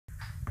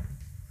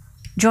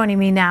Joining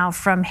me now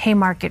from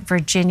Haymarket,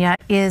 Virginia,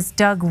 is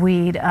Doug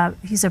Wead.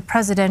 He's a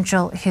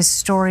presidential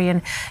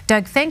historian.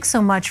 Doug, thanks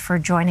so much for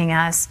joining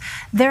us.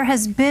 There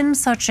has been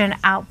such an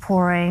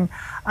outpouring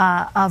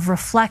of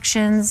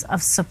reflections,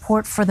 of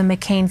support for the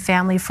McCain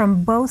family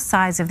from both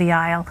sides of the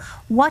aisle.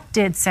 What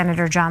did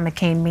Senator John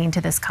McCain mean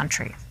to this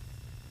country?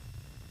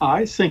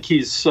 I think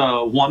he's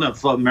one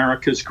of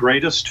America's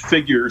greatest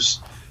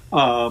figures.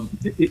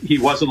 He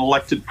wasn't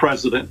elected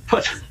president,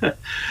 but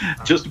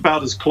just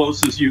about as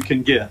close as you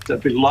can get. A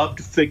beloved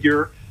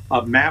figure,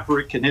 a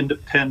maverick and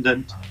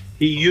independent.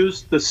 He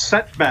used the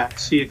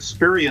setbacks he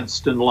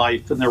experienced in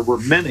life, and there were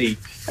many,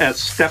 as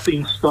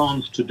stepping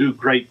stones to do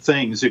great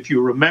things. If you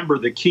remember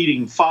the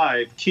Keating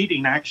Five,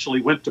 Keating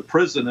actually went to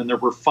prison, and there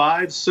were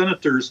 5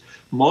 senators.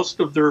 Most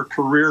of their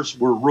careers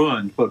were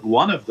ruined, but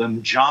one of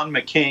them, John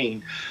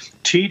McCain,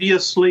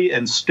 tediously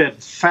and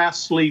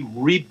steadfastly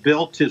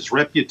rebuilt his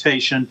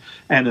reputation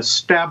and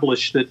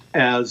established it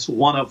as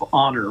one of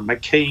honor.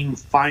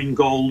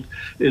 McCain-Feingold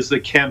is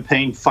the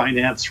campaign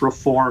finance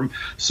reform.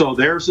 So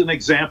there's an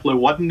example. It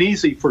wasn't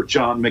easy for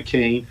John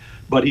McCain,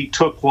 but he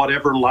took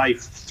whatever life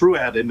threw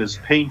at him, as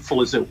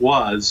painful as it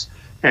was,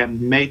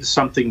 and made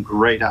something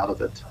great out of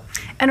it.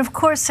 And of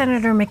course,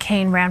 Senator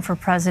McCain ran for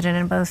president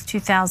in both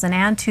 2000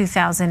 and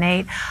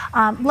 2008.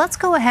 Let's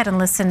go ahead and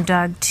listen,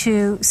 Doug,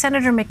 to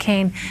Senator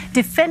McCain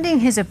defending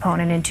his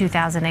opponent in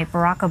 2008,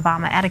 Barack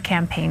Obama, at a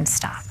campaign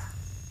stop.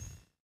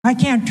 I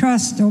can't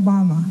trust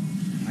Obama.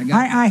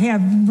 I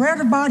have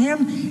read about him,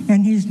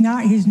 and he's an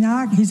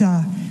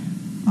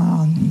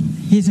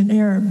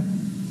Arab.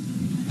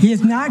 He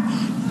is not.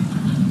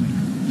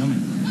 No,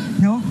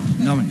 ma'am. No?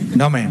 No, ma'am.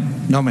 No,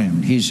 ma'am. No,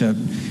 ma'am. He's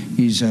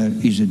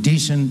a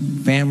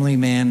decent family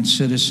man,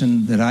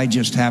 citizen that I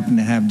just happen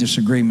to have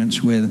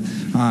disagreements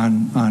with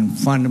on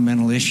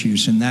fundamental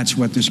issues, and that's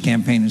what this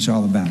campaign is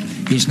all about.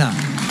 He's not.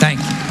 Thank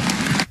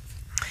you.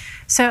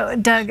 So,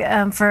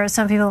 Doug, for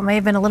some people it may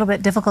have been a little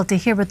bit difficult to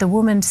hear, but the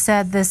woman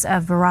said this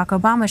of Barack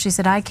Obama. She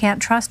said, "I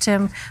can't trust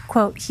him,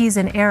 quote, he's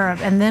an Arab."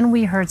 And then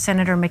we heard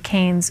Senator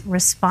McCain's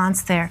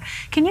response there.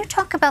 Can you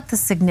talk about the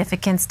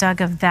significance, Doug,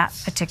 of that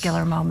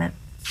particular moment?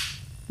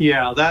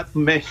 Yeah, that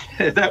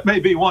may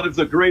be one of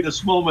the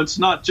greatest moments,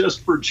 not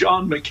just for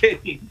John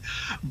McCain,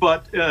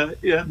 but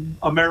in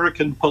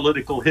American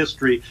political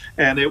history.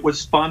 And it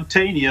was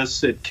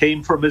spontaneous. It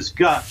came from his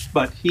gut,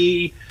 but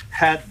he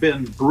had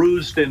been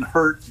bruised and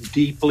hurt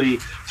deeply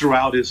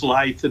throughout his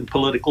life in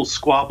political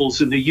squabbles.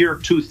 In the year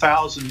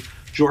 2000,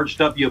 George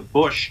W.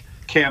 Bush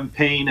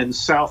campaign in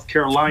South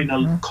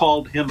Carolina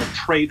called him a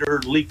traitor,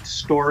 leaked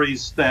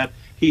stories that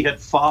he had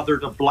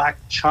fathered a black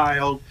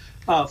child.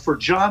 For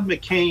John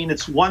McCain,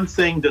 it's one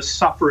thing to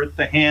suffer at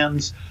the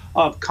hands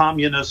of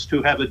communists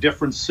who have a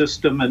different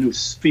system and who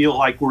feel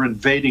like we're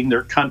invading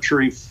their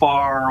country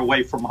far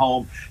away from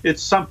home.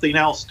 It's something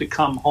else to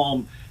come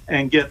home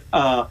and get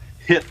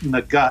hit in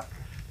the gut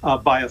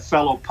by a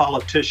fellow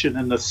politician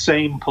in the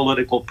same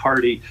political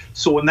party.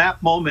 So when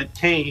that moment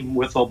came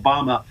with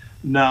Obama,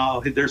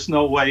 no, there's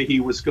no way he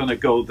was going to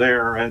go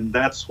there. And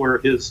that's where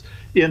his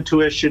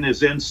intuition,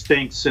 his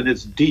instincts, and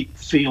his deep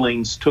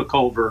feelings took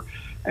over.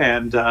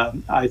 And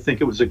I think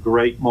it was a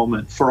great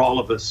moment for all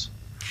of us.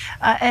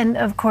 And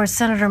of course,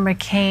 Senator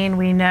McCain,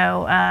 we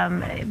know,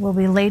 will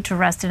be laid to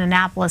rest in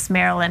Annapolis,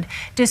 Maryland.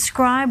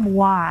 Describe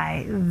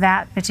why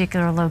that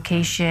particular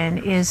location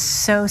is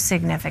so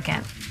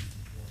significant.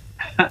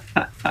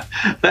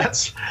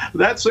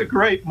 That's a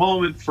great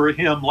moment for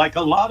him. Like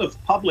a lot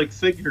of public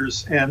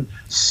figures and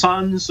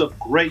sons of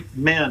great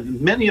men,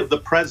 many of the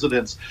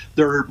presidents,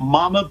 they're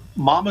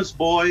mama's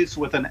boys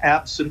with an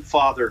absent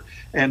father.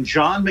 And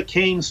John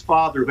McCain's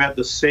father, who had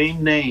the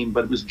same name,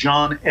 but it was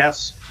John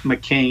S.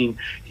 McCain,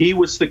 he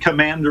was the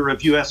commander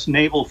of U.S.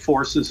 naval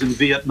forces in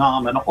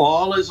Vietnam. And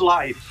all his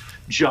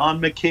life, John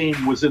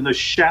McCain was in the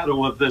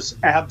shadow of this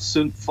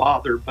absent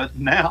father. But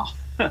now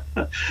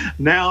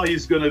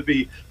he's going to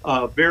be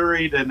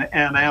buried in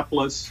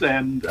Annapolis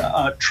and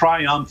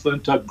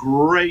triumphant, a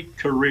great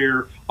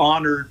career,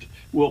 honored,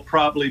 will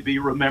probably be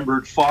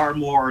remembered far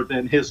more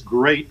than his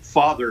great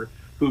father,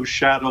 whose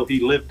shadow he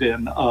lived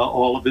in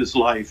all of his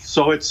life.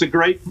 So it's a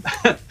great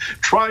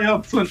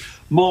triumphant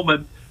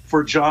moment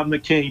for John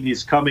McCain.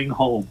 He's coming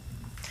home.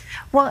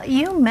 Well,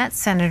 you met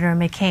Senator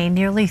McCain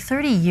nearly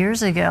 30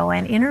 years ago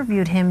and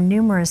interviewed him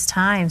numerous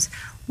times.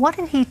 What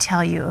did he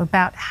tell you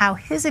about how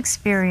his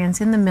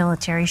experience in the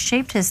military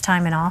shaped his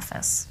time in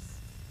office?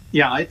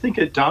 Yeah, I think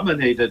it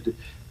dominated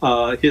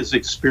his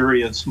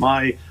experience.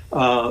 My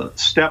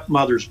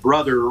stepmother's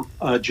brother,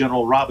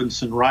 General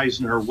Robinson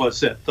Reisner,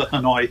 was at the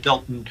Hanoi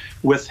Hilton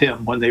with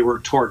him when they were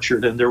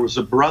tortured, and there was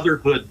a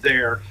brotherhood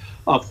there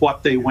of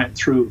what they went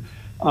through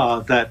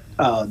that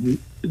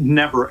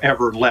never,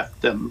 ever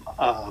left them.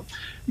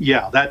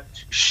 Yeah, that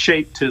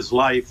shaped his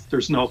life.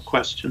 There's no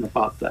question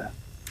about that.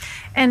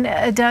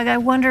 And Doug, I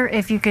wonder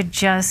if you could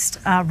just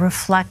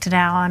reflect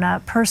now on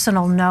a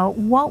personal note.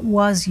 What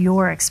was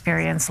your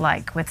experience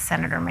like with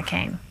Senator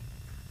McCain?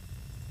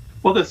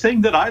 Well, the thing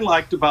that I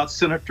liked about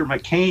Senator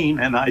McCain,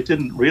 and I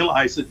didn't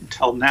realize it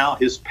until now,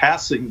 his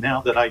passing,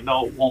 now that I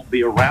know it won't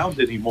be around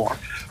anymore,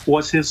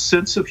 was his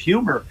sense of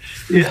humor.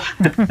 You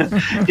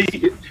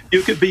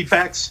could be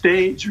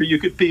backstage or you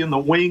could be in the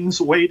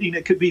wings waiting.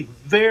 It could be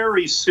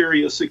very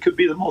serious. It could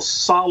be the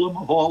most solemn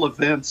of all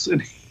events.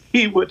 And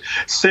he would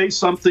say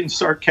something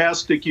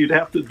sarcastic. You'd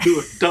have to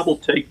do a double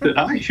take. Did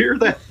I hear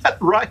that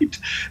right?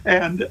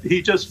 And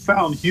he just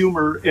found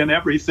humor in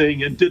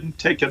everything and didn't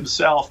take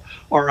himself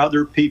or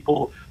other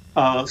people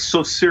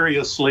so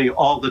seriously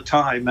all the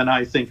time. And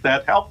I think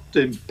that helped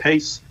him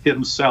pace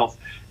himself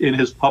in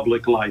his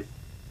public life.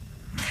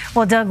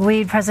 Well, Doug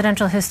Wead,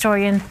 presidential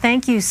historian,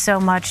 thank you so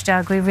much,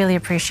 Doug. We really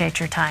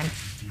appreciate your time.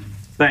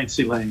 Thanks,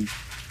 Elaine.